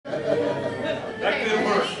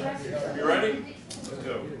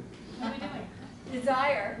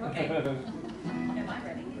Okay. Am I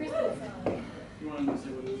ready? You want to say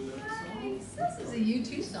what it is? Nice. This is a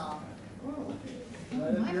U2 song. It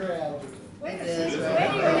is, When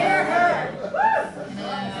right? you hear her.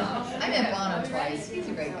 I met Bono twice. He's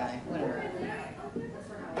a great guy. Whatever.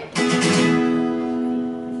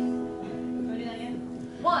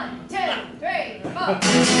 One, two, three, four.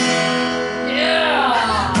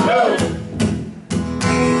 Yeah!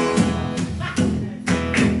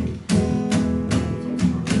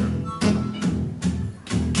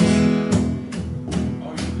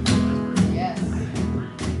 Yes.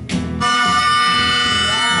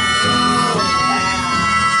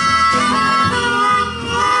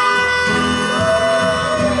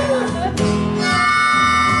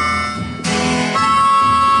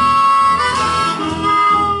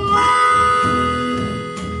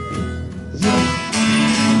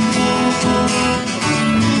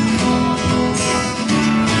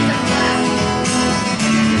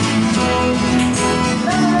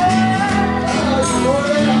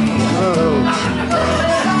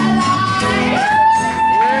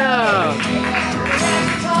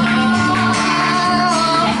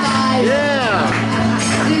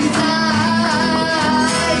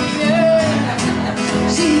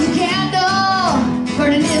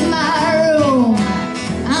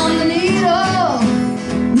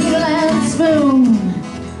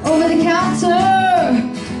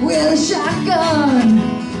 With a shotgun,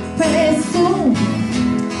 pretty soon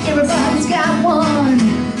everybody's got one.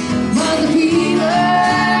 But the people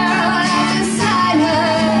beside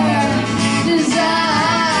her desire,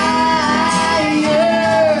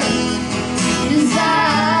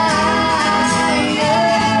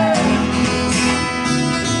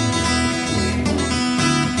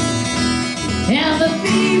 and the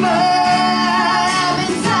fever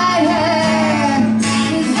beside her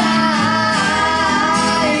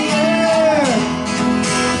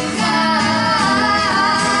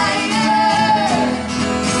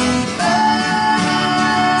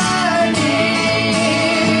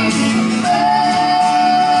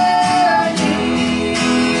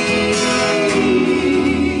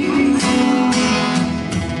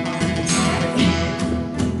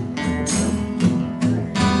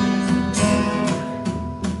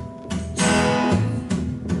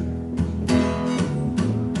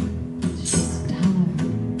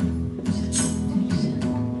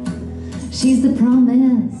she's the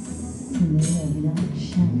promise in the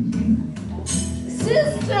reduction.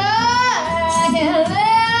 Sister, I can't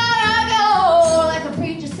let her go like a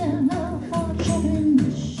preacher said for a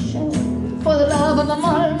children's show. For the love of the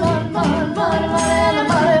money, money, money, money, money, and the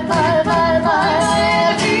money, money, money, money,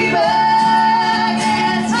 and the fever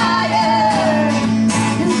gets higher,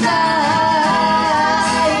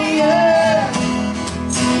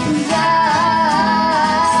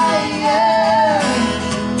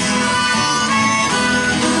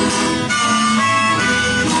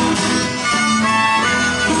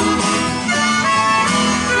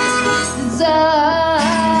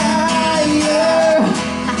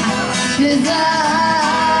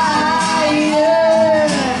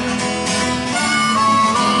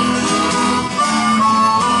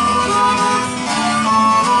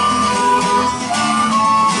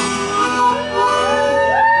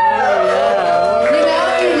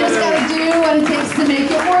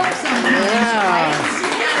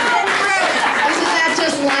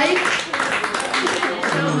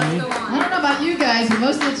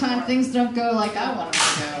 most of the time things don't go like I want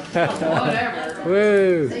them to go. Whatever.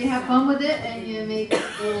 Woo. So you have fun with it and you make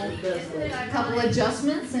a couple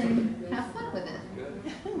adjustments and have fun with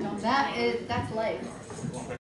it. That's life.